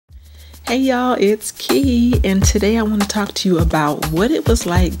Hey y'all, it's Key, and today I want to talk to you about what it was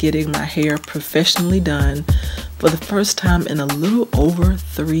like getting my hair professionally done for the first time in a little over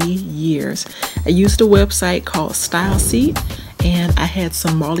 3 years. I used a website called StyleSeat, and I had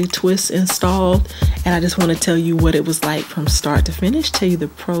some marley twists installed, and I just want to tell you what it was like from start to finish, tell you the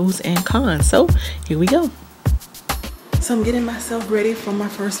pros and cons. So here we go. So I'm getting myself ready for my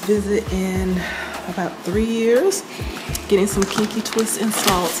first visit in about 3 years. Getting some kinky twists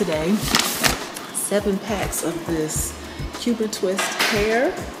installed today. 7 packs of this Cuban twist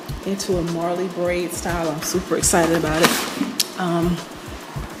hair into a marley braid style. I'm super excited about it.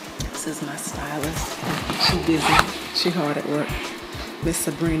 This is my stylist. She busy. She hard at work. Miss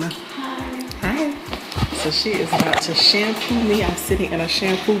Sabrina. Hi. So she is about to shampoo me. I'm sitting in a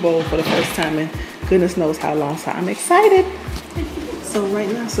shampoo bowl for the first time in goodness knows how long. So I'm excited. So right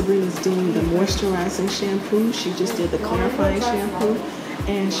now Sabrina's doing the moisturizing shampoo. She just did the clarifying shampoo,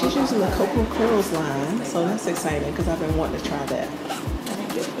 and she's using the Cocoa Curls line. So that's exciting because I've been wanting to try that.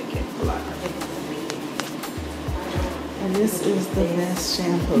 And this is the best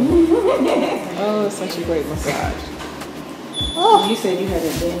shampoo. Oh, it's such a great massage. Oh, you said you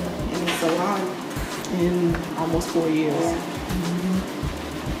hadn't been in the salon in almost 4 years. Yeah.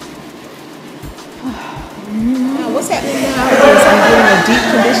 Now what's happening now is I'm doing a deep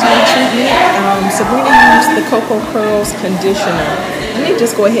conditioning treatment. Sabrina used the Cocoa Curls conditioner. Let me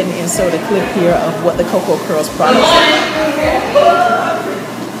just go ahead and insert a clip here of what the Cocoa Curls product is.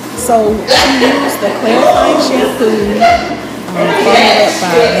 So she used the clarifying shampoo followed up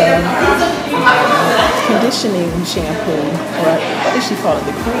by the conditioning shampoo, or what did she call it,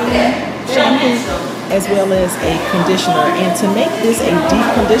 the cream shampoo, as well as a conditioner. And to make this a deep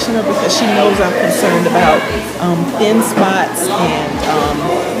conditioner, because she knows I'm concerned about thin spots and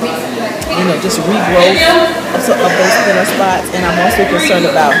just regrowth of those thinner spots, and I'm also concerned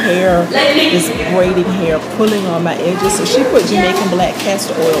about hair, this braiding hair pulling on my edges. So she put Jamaican black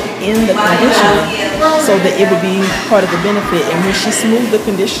castor oil in the conditioner so that it would be part of the benefit. And when she smoothed the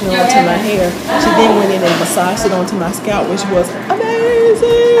conditioner onto my hair, she then went in and massaged it onto my scalp, which was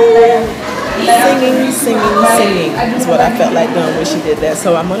amazing. Singing is what I felt like doing when she did that.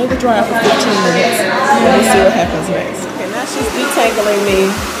 So I'm going to dry for 15 minutes and we'll see what happens next. Okay, now she's detangling me.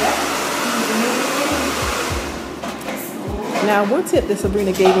 Now, one tip that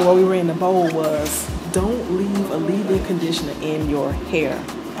Sabrina gave me while we were in the bowl was don't leave a leave-in conditioner in your hair.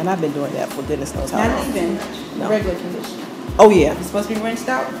 And I've been doing that for goodness knows how long. Not leave-in, no. Regular conditioner. Oh, yeah. It's supposed to be rinsed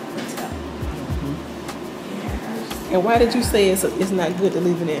out? Rinsed out. And why did you say it's not good to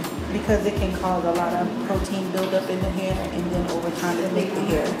leave it in? Because it can cause a lot of protein buildup in the hair, and then over time it make the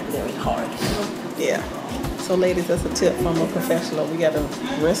hair very hard. Yeah. So ladies, that's a tip from a professional. We got to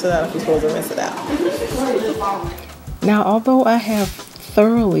rinse it out if we're supposed to rinse it out. Now, although I have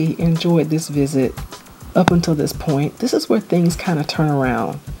thoroughly enjoyed this visit up until this point, this is where things kind of turn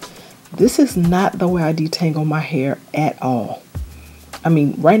around. This is not the way I detangle my hair at all. I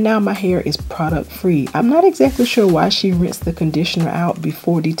mean, right now my hair is product free. I'm not exactly sure why she rinsed the conditioner out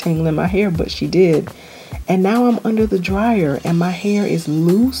before detangling my hair, but she did. And now I'm under the dryer and my hair is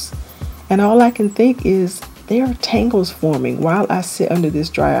loose. And all I can think is there are tangles forming while I sit under this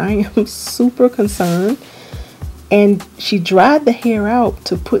dryer. I am super concerned. And she dried the hair out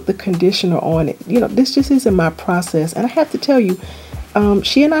to put the conditioner on it. You know, this just isn't my process. And I have to tell you,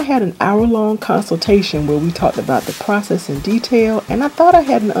 she and I had an hour-long consultation where we talked about the process in detail, and I thought I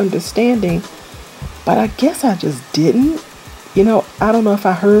had an understanding, but I guess I just didn't. You know, I don't know if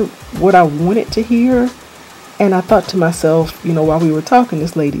I heard what I wanted to hear, and I thought to myself, you know, while we were talking,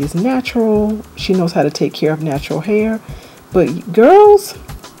 this lady is natural. She knows how to take care of natural hair. But girls,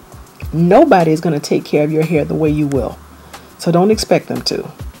 nobody is going to take care of your hair the way you will. So don't expect them to.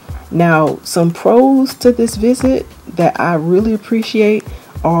 Now, some pros to this visit that I really appreciate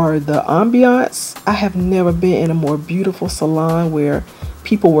are the ambiance. I have never been in a more beautiful salon where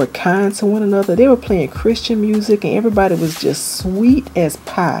people were kind to one another. They were playing Christian music and everybody was just sweet as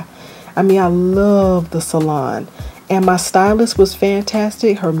pie. I mean, I love the salon. And my stylist was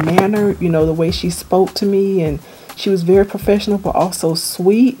fantastic. Her manner, you know, the way she spoke to me, and she was very professional but also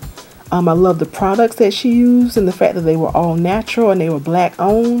sweet. I love the products that she used and the fact that they were all natural and they were black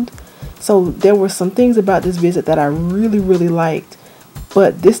owned. So there were some things about this visit that I really, really liked.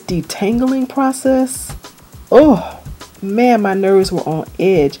 But this detangling process, oh man, my nerves were on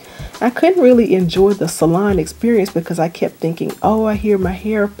edge. I couldn't really enjoy the salon experience because I kept thinking, oh, I hear my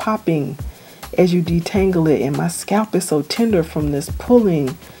hair popping as you detangle it, and my scalp is so tender from this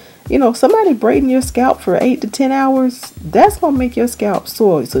pulling. You know, somebody braiding your scalp for 8 to 10 hours, that's going to make your scalp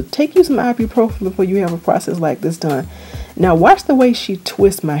sore. So take you some ibuprofen before you have a process like this done. Now watch the way she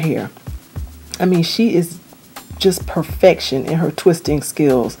twists my hair. I mean, she is just perfection in her twisting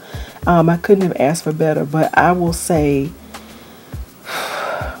skills. I couldn't have asked for better, but I will say,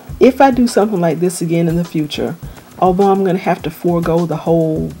 if I do something like this again in the future, although I'm going to have to forego the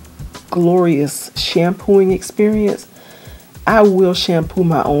whole glorious shampooing experience, I will shampoo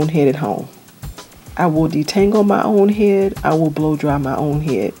my own head at home. I will detangle my own head. I will blow dry my own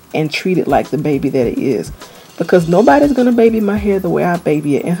head and treat it like the baby that it is. Because nobody's going to baby my hair the way I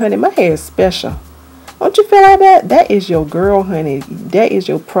baby it. And honey, my hair is special. Don't you feel like that? That is your girl, honey. That is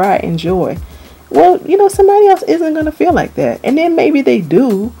your pride and joy. Well, you know, somebody else isn't going to feel like that. And then maybe they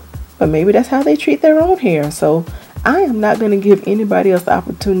do, but maybe that's how they treat their own hair. So I am not going to give anybody else the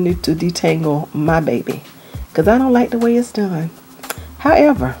opportunity to detangle my baby, because I don't like the way it's done.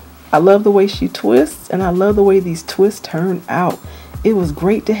 However, I love the way she twists, and I love the way these twists turn out. It was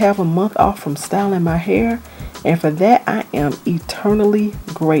great to have a month off from styling my hair, and for that I am eternally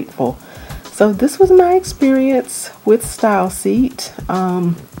grateful. So this was my experience with StyleSeat.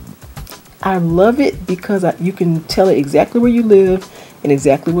 I love it because you can tell it exactly where you live and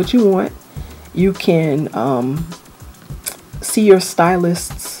exactly what you want. You can see your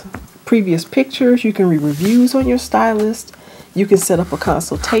stylist's previous pictures. You can read reviews on your stylist. You can set up a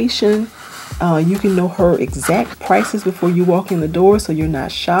consultation. You can know her exact prices before you walk in the door, so you're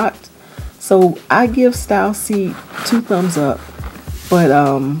not shocked. So I give StyleSeat 2 thumbs up. But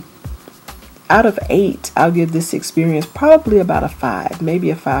out of 8, I'll give this experience probably about a 5, maybe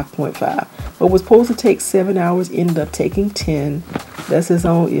a 5.5. But was supposed to take 7 hours, ended up taking 10. That's his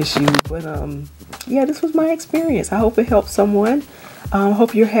own issue. But yeah, this was my experience. I hope it helped someone. I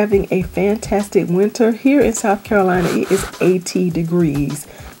hope you're having a fantastic winter. Here in South Carolina, it is 80 degrees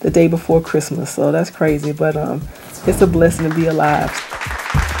the day before Christmas. So that's crazy, but it's a blessing to be alive.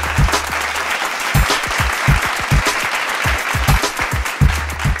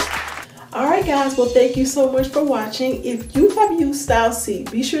 Alright guys, well thank you so much for watching. If you have used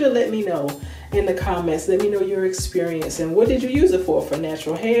StyleSeat, be sure to let me know in the comments. Let me know your experience and what did you use it for? For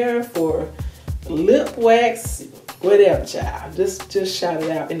natural hair, for lip wax, whatever, child. Just shout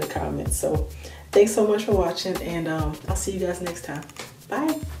it out in the comments. So thanks so much for watching, and I'll see you guys next time.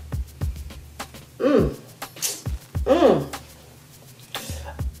 Bye.